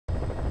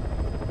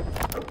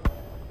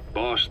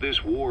Boss,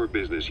 this war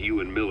business you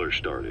and Miller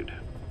started.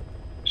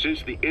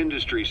 Since the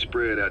industry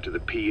spread out to the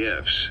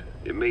PFs,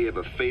 it may have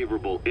a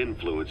favorable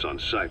influence on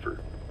Cypher.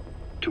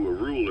 To a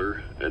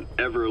ruler, an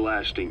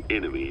everlasting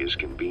enemy is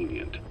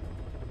convenient.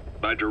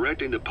 By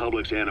directing the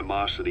public's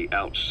animosity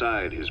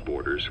outside his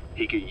borders,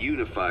 he can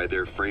unify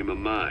their frame of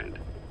mind.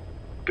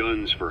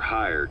 Guns for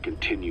hire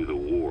continue the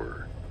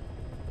war,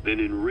 then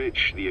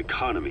enrich the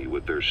economy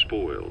with their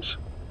spoils.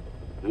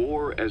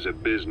 War as a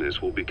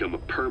business will become a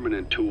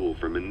permanent tool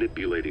for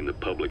manipulating the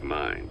public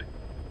mind.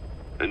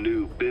 A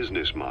new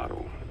business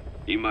model.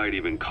 You might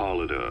even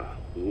call it a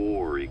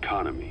war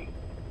economy.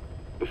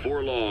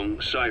 Before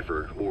long,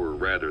 Cypher, or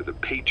rather the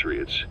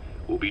Patriots,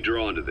 will be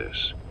drawn to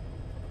this.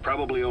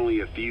 Probably only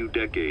a few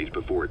decades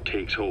before it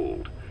takes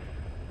hold.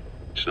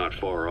 It's not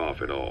far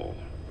off at all.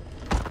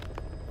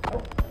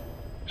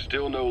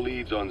 Still no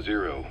leads on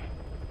Zero.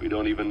 We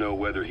don't even know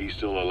whether he's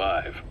still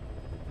alive.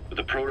 But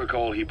the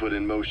protocol he put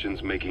in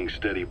motion's making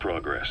steady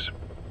progress.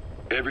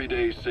 Every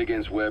day,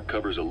 SIGINT's web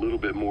covers a little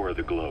bit more of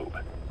the globe.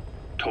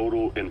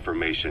 Total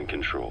information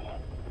control.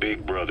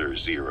 Big Brother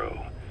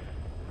Zero.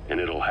 And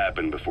it'll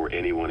happen before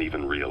anyone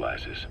even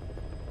realizes.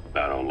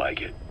 I don't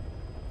like it.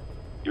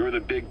 You're the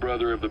big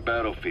brother of the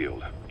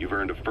battlefield. You've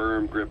earned a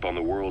firm grip on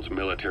the world's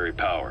military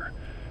power.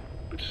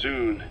 But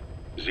soon,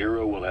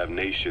 Zero will have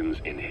nations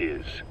in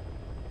his.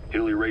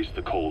 He'll erase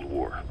the Cold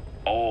War.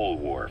 All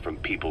war from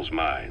people's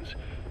minds.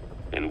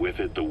 And with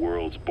it, the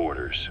world's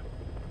borders.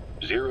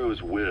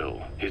 Zero's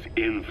will, his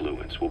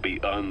influence, will be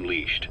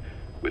unleashed,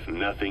 with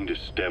nothing to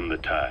stem the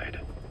tide.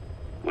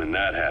 When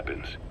that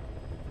happens,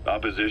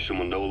 opposition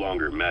will no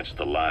longer match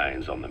the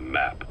lines on the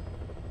map.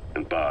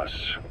 And boss,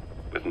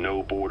 with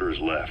no borders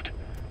left,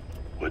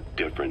 what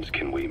difference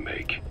can we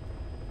make?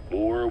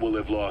 War will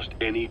have lost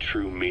any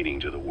true meaning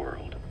to the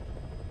world.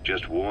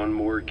 Just one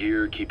more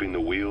gear keeping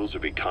the wheels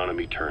of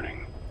economy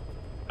turning.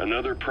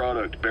 Another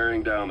product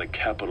bearing down the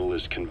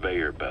capitalist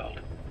conveyor belt.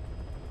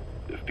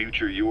 The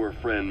future your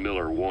friend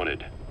Miller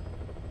wanted.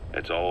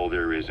 That's all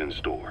there is in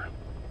store.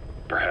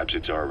 Perhaps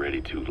it's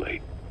already too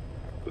late.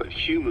 But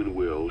human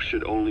will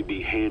should only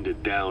be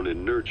handed down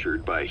and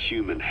nurtured by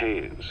human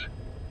hands.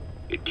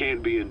 It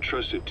can't be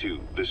entrusted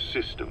to the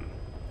system.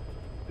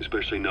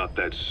 Especially not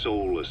that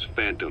soulless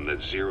phantom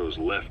that Zero's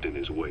left in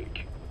his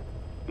wake.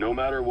 No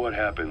matter what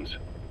happens,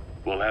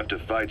 we'll have to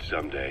fight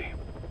someday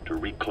to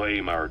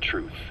reclaim our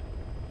truth.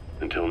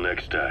 Until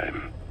next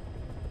time,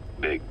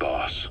 Big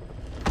Boss.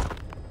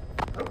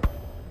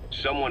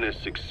 Someone has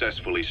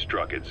successfully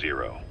struck at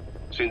Zero.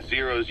 Since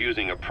Zero's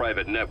using a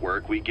private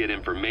network, we get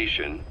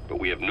information, but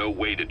we have no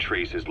way to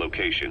trace his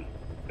location.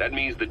 That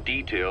means the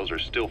details are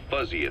still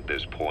fuzzy at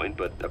this point,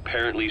 but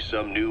apparently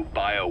some new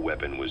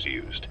bioweapon was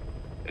used.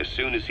 As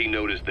soon as he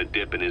noticed the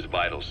dip in his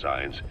vital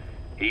signs,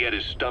 he had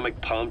his stomach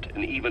pumped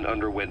and even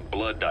underwent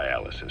blood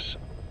dialysis.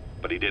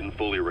 But he didn't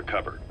fully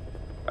recover.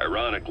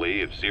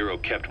 Ironically, if Zero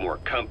kept more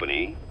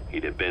company,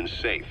 he'd have been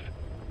safe.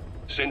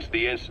 Since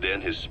the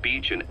incident, his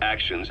speech and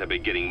actions have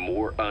been getting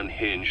more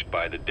unhinged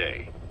by the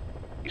day.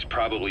 He's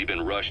probably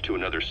been rushed to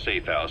another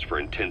safe house for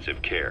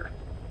intensive care.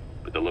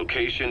 But the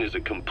location is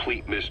a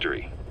complete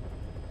mystery.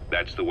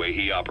 That's the way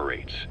he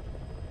operates.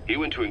 He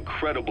went to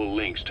incredible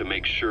lengths to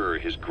make sure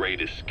his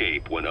great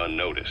escape went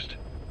unnoticed.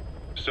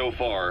 So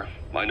far,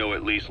 I know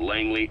at least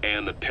Langley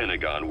and the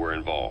Pentagon were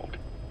involved.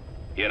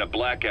 He had a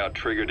blackout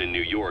triggered in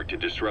New York to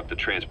disrupt the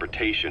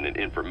transportation and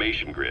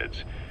information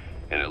grids,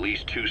 and at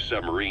least 2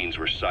 submarines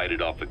were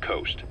sighted off the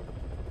coast.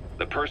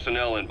 The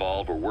personnel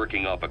involved were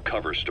working off a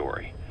cover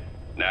story.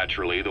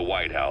 Naturally, the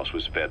White House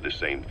was fed the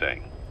same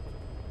thing.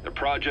 The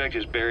project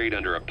is buried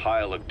under a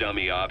pile of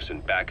dummy ops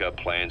and backup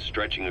plans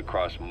stretching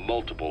across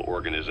multiple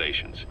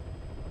organizations.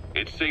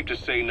 It's safe to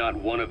say not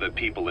one of the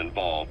people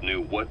involved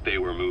knew what they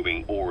were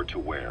moving or to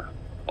where.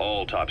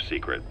 All top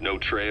secret, no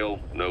trail,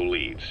 no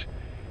leads.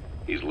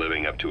 He's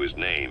living up to his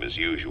name as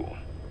usual.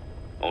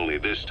 Only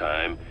this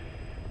time,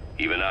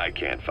 even I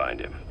can't find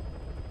him.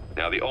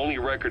 Now, the only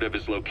record of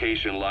his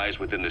location lies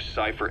within the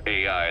Cypher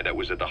AI that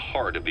was at the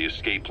heart of the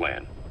escape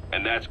plan.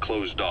 And that's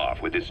closed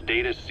off, with its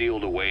data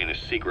sealed away in a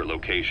secret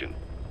location.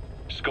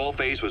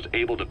 Skullface was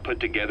able to put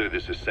together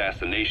this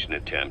assassination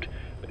attempt,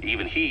 but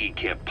even he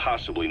can't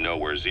possibly know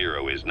where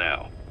Zero is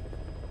now.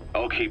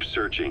 I'll keep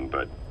searching,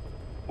 but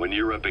when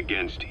you're up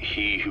against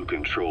he who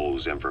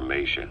controls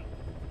information,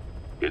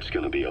 it's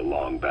gonna be a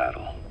long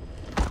battle.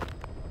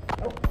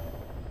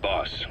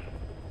 Boss,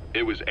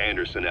 it was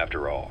Anderson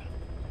after all.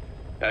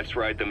 That's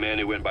right, the man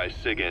who went by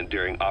SIGINT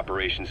during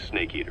Operation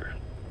Snake Eater.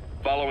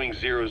 Following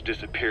Zero's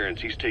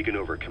disappearance, he's taken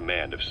over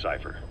command of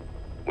Cypher.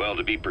 Well,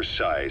 to be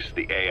precise,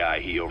 the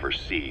AI he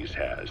oversees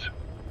has.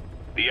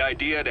 The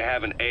idea to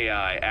have an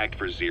AI act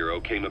for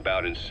Zero came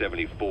about in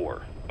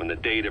 '74, when the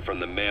data from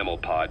the mammal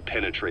pod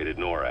penetrated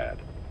NORAD.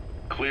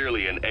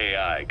 Clearly, an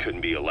AI couldn't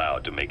be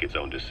allowed to make its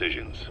own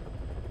decisions.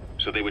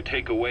 So they would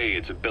take away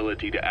its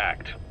ability to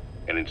act,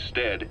 and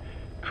instead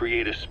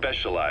create a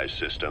specialized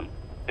system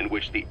in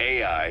which the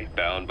AI,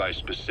 bound by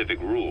specific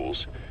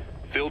rules,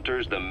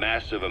 filters the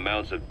massive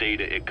amounts of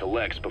data it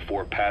collects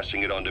before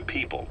passing it on to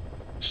people.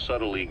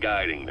 subtly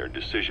guiding their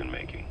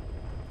decision-making.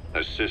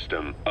 A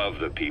system of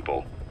the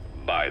people,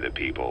 by the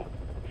people,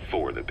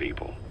 for the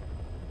people.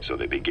 So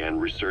they began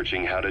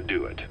researching how to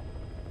do it.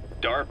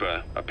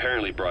 DARPA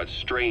apparently brought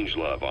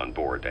Strangelove on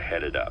board to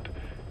head it up.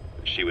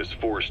 She was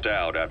forced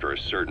out after a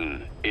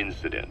certain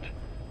incident.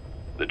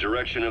 The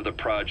direction of the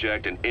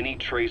project and any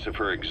trace of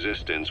her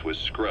existence was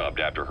scrubbed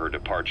after her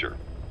departure.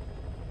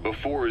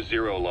 Before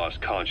Zero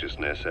lost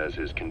consciousness as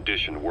his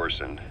condition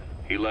worsened,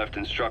 he left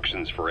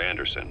instructions for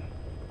Anderson.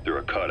 Through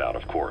a cutout,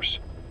 of course.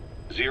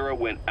 Zero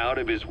went out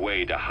of his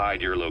way to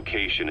hide your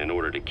location in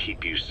order to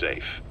keep you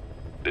safe.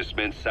 This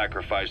meant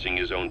sacrificing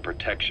his own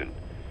protection.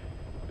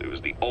 It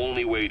was the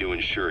only way to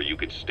ensure you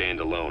could stand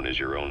alone as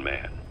your own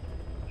man.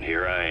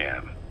 Here I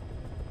am.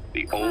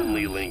 The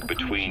only link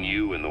between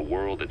you and the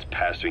world that's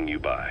passing you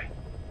by.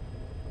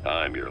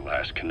 I'm your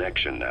last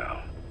connection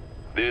now.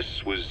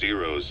 This was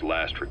Zero's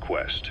last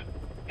request.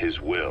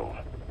 His will.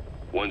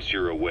 Once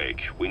you're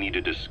awake, we need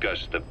to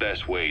discuss the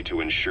best way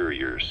to ensure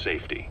your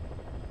safety.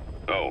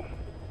 Oh,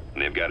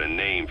 and they've got a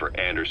name for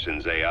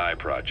Anderson's AI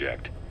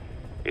project.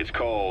 It's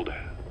called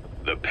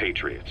the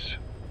Patriots.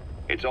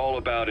 It's all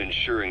about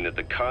ensuring that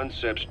the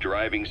concepts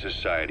driving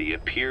society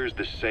appears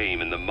the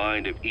same in the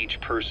mind of each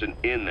person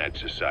in that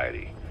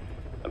society.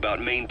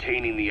 About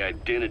maintaining the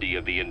identity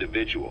of the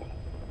individual,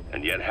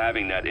 and yet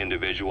having that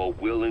individual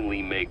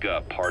willingly make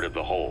up part of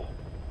the whole.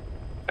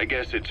 I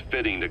guess it's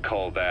fitting to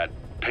call that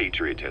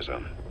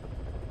patriotism.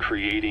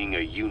 Creating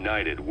a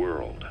united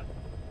world.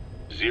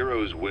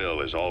 Zero's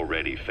will is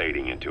already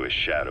fading into a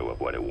shadow of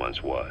what it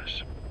once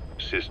was.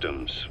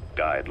 Systems,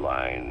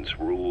 guidelines,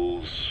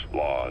 rules,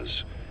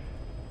 laws.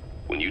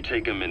 When you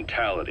take a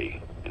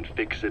mentality and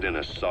fix it in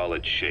a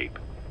solid shape,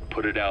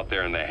 put it out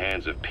there in the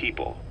hands of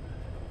people,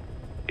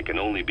 it can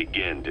only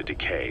begin to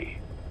decay.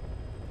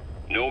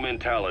 No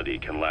mentality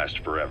can last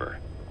forever.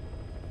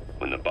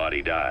 When the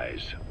body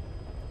dies,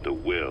 the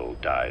will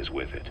dies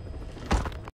with it.